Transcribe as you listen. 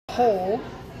hold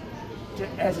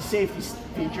as a safety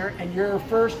feature, and your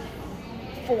first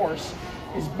force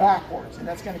is backwards, and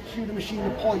that's going to cue the machine to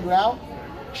pull you out.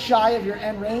 Shy of your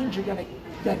end range, you're going to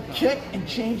then kick and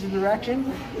change the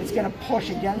direction. It's going to push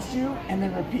against you, and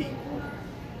then repeat.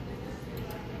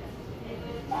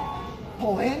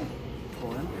 Pull in.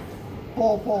 Pull in.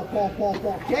 Pull, pull, pull, pull,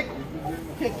 pull. Kick.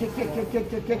 Kick, kick, kick, kick, kick,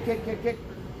 kick, kick, kick, kick, kick.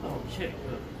 Oh, kick.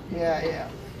 Yeah, yeah.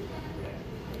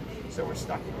 So we're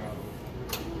stuck here.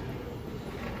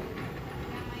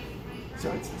 So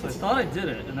I thought I did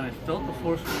it, and then I felt the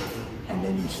force. And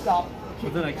then you stop.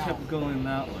 But then I kept going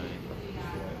that way.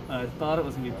 I thought it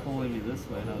was going to be pulling me this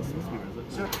way, and I was supposed to be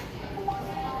resisting.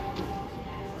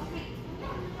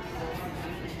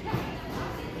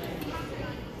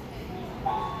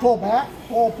 Pull back,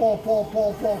 pull, pull, pull,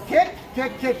 pull, pull, kick,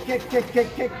 kick, kick, kick, kick,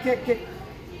 kick, kick, kick, kick.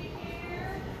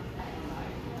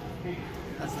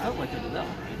 That felt like I did that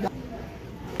one, right?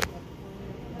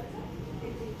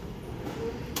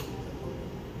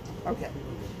 Okay.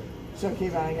 So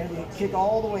keep on. I'm going to kick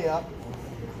all the way up.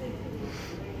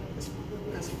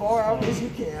 As far out as you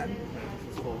can.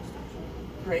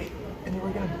 Great. And then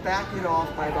we're going to back it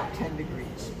off by about 10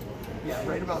 degrees. Yeah,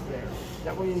 right about there.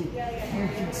 That way you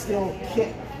can still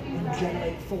kick and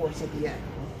generate force at the end.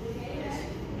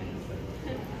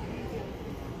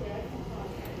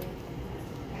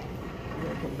 We're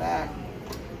going to come back.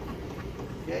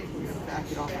 Okay, we're going to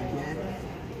back it off again.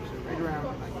 So right around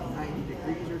like 90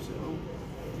 degrees or so.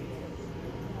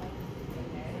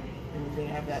 And we're going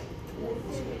to have that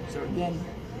towards. So again,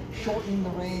 shortening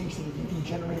the range so that you can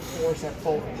generate force at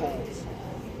both poles.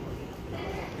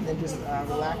 And then just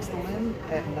relax the limb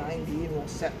at 90, and we'll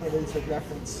set it as a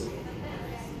reference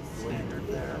standard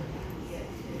there.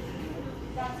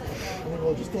 And then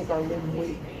we'll just take our limb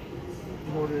weight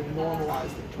in order to normalize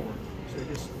the torque. So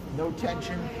just no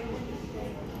tension.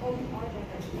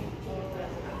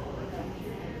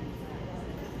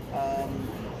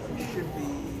 It should be.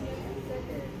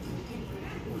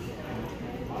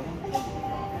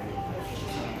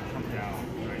 Come down,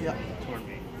 right? Yep. Toward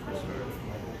me, for sure.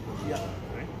 Yep.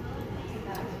 Right?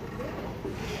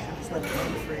 Just let it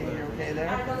run free. You're okay there?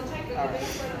 Alright.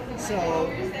 So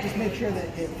just make sure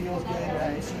that it feels good.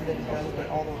 I assume that it does, but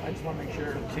although I just want to make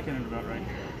sure. Kicking it about right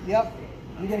here. Yep.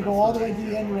 You're going to go all the way to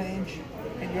the end range.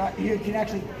 And you can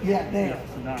actually, yeah, there. Yeah,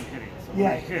 so now I'm hitting. So Yeah.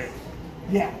 when I hit.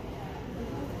 Yeah.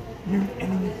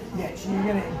 So you're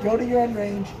going to go to your end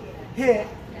range, hit,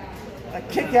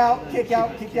 kick out, kick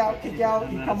out, kick out, kick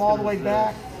out. You come all the way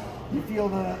back. You feel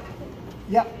the,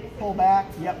 yep, pull back.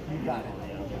 Yep, you got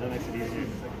it. That makes it easier.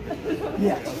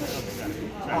 Yes.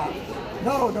 Okay,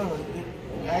 No.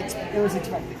 It was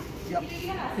expected. Yep.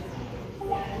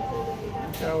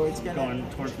 So it's going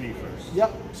towards me first.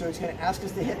 Yep. So it's going to ask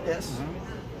us to hit this.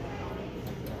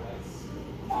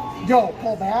 Go.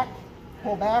 Pull back.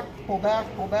 Pull back. Pull back.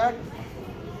 Pull back.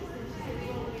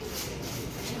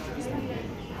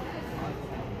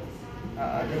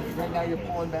 Right now you're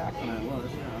pulling back. And I was,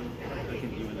 yeah. I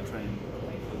can even try and.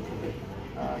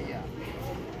 Yeah.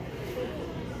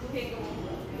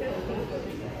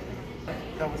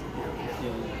 That was good.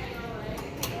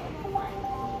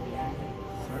 Yeah.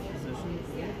 Start position.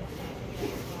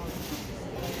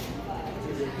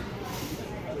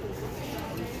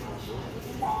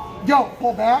 Go,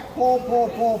 pull back, pull, pull,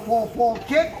 pull, pull, pull,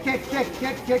 kick, kick, kick,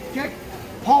 kick, kick, kick,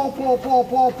 pull, pull, pull,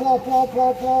 pull, pull, pull,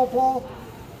 pull, pull, pull.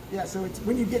 Yeah, so it's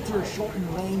when you get to a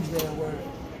shortened range there where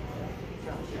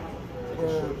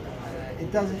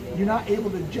it doesn't, you're not able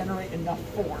to generate enough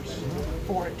force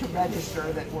for it to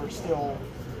register that we're still,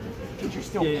 that you're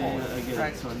still pulling. Yeah, I get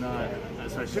right? it. So I'm not,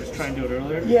 so I should just try and do it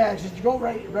earlier? Yeah, just go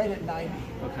right at 90.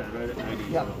 Okay, right at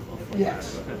 90. Yep.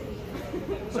 Yes. Okay.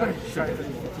 Sorry. Sure.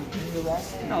 Can you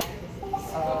rest? No.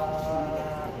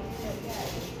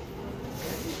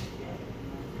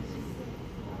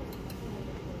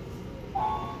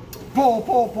 Pull,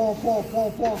 pull, pull, pull,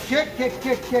 pull, pull, kick, kick,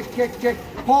 kick, kick, kick, kick,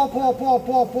 pull, pull, pull,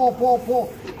 pull, pull, pull,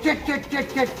 pull, kick, kick, kick,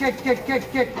 kick, kick, kick,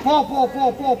 kick, kick, pull, pull,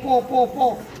 pull, pull, pull, pull,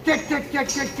 pull, kick, kick, kick,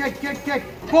 kick, kick, kick, kick,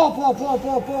 pull, pull, pull,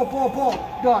 pull, pull, pull, pull.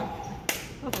 Done.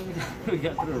 We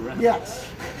got through a round. Yes.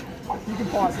 You can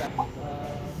pause that. All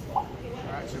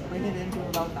right, so bring it into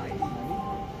about 90.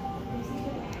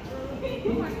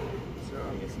 So,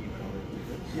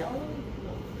 yeah.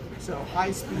 So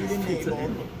high speed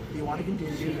enabled. Do you want to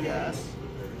continue? Yes.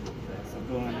 So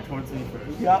going towards me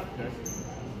first. Yep. Okay.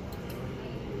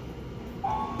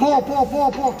 Pull, pull,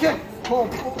 pull, pull, kick. Pull,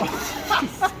 pull.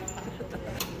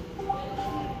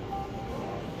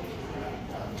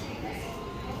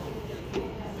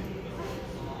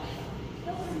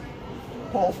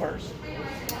 Pull first.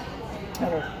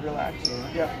 Kind of relax.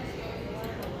 Yep.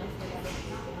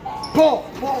 Pull,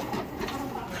 pull.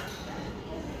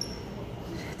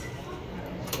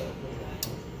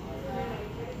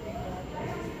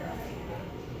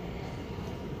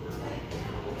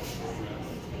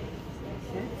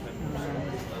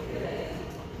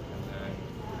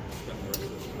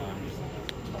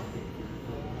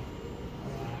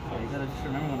 You gotta just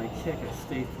remember when I kick, I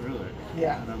stay through it.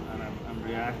 Yeah. And I'm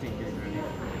reacting, getting ready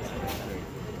for it.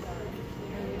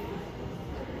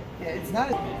 Yeah, it's not.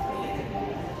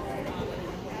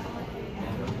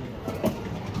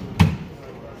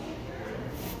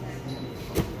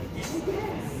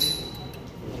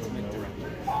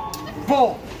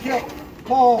 Pull, kick,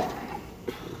 pull,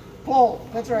 pull.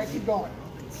 That's right. Keep going.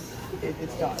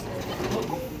 It's done.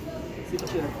 See the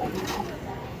there.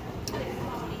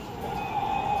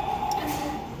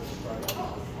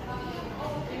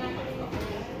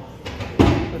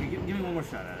 Okay, give me one more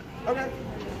shot at it. Okay.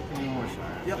 Give me one more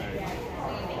shot at it. Yep. Sorry.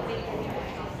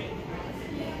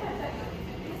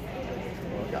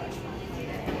 Gosh.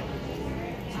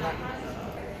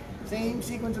 Same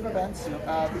sequence of events.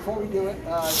 Before we do it,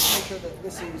 just make sure that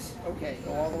this is okay.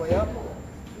 Go all the way up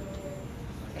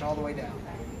and all the way down.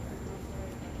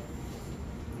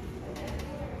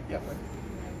 Yep.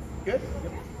 Good? Yep.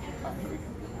 Here we go.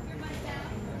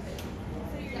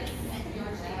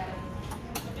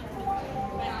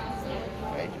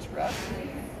 Okay, just rest.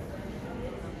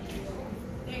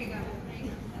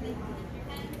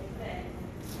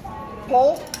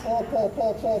 Pull, pull, pull,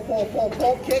 pull, pull, pull, pull,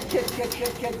 pull, kick, kick, kick,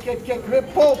 kick, kick, kick, kick,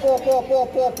 grip, pull, pull, pull, pull,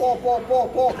 pull, pull, pull, pull,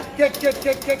 pull, kick, kick,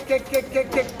 kick, kick, kick, kick,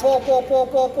 kick, kick, pull, pull, pull,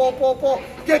 pull, pull, pull, pull,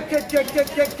 kick, kick, kick, kick,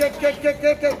 kick, kick, kick, kick,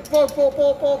 kick, kick, pull, pull,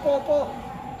 pull, pull, pull, pull.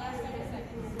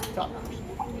 Top notch.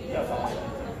 That was awesome.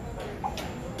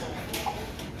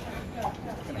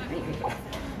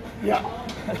 Yeah.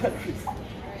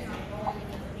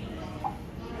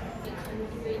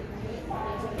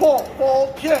 Pull,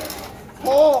 pull, kick,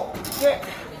 pull, kick.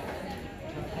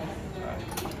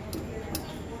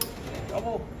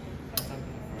 Double.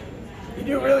 You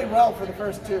do really well for the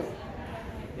first two.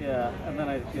 Yeah, and then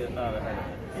I get out ahead of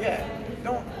it. Yeah,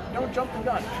 don't jump the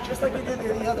gun, just like you did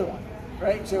the other one,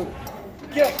 right? So,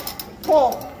 kick,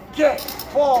 pull, kick,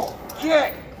 pull,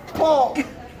 kick, pull.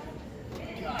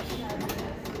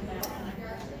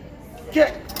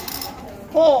 Kick,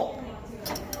 pull,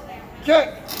 kick,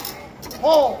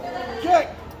 pull, kick,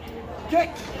 kick,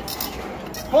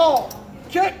 pull,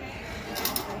 kick,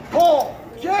 pull,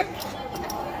 kick.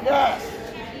 Yes.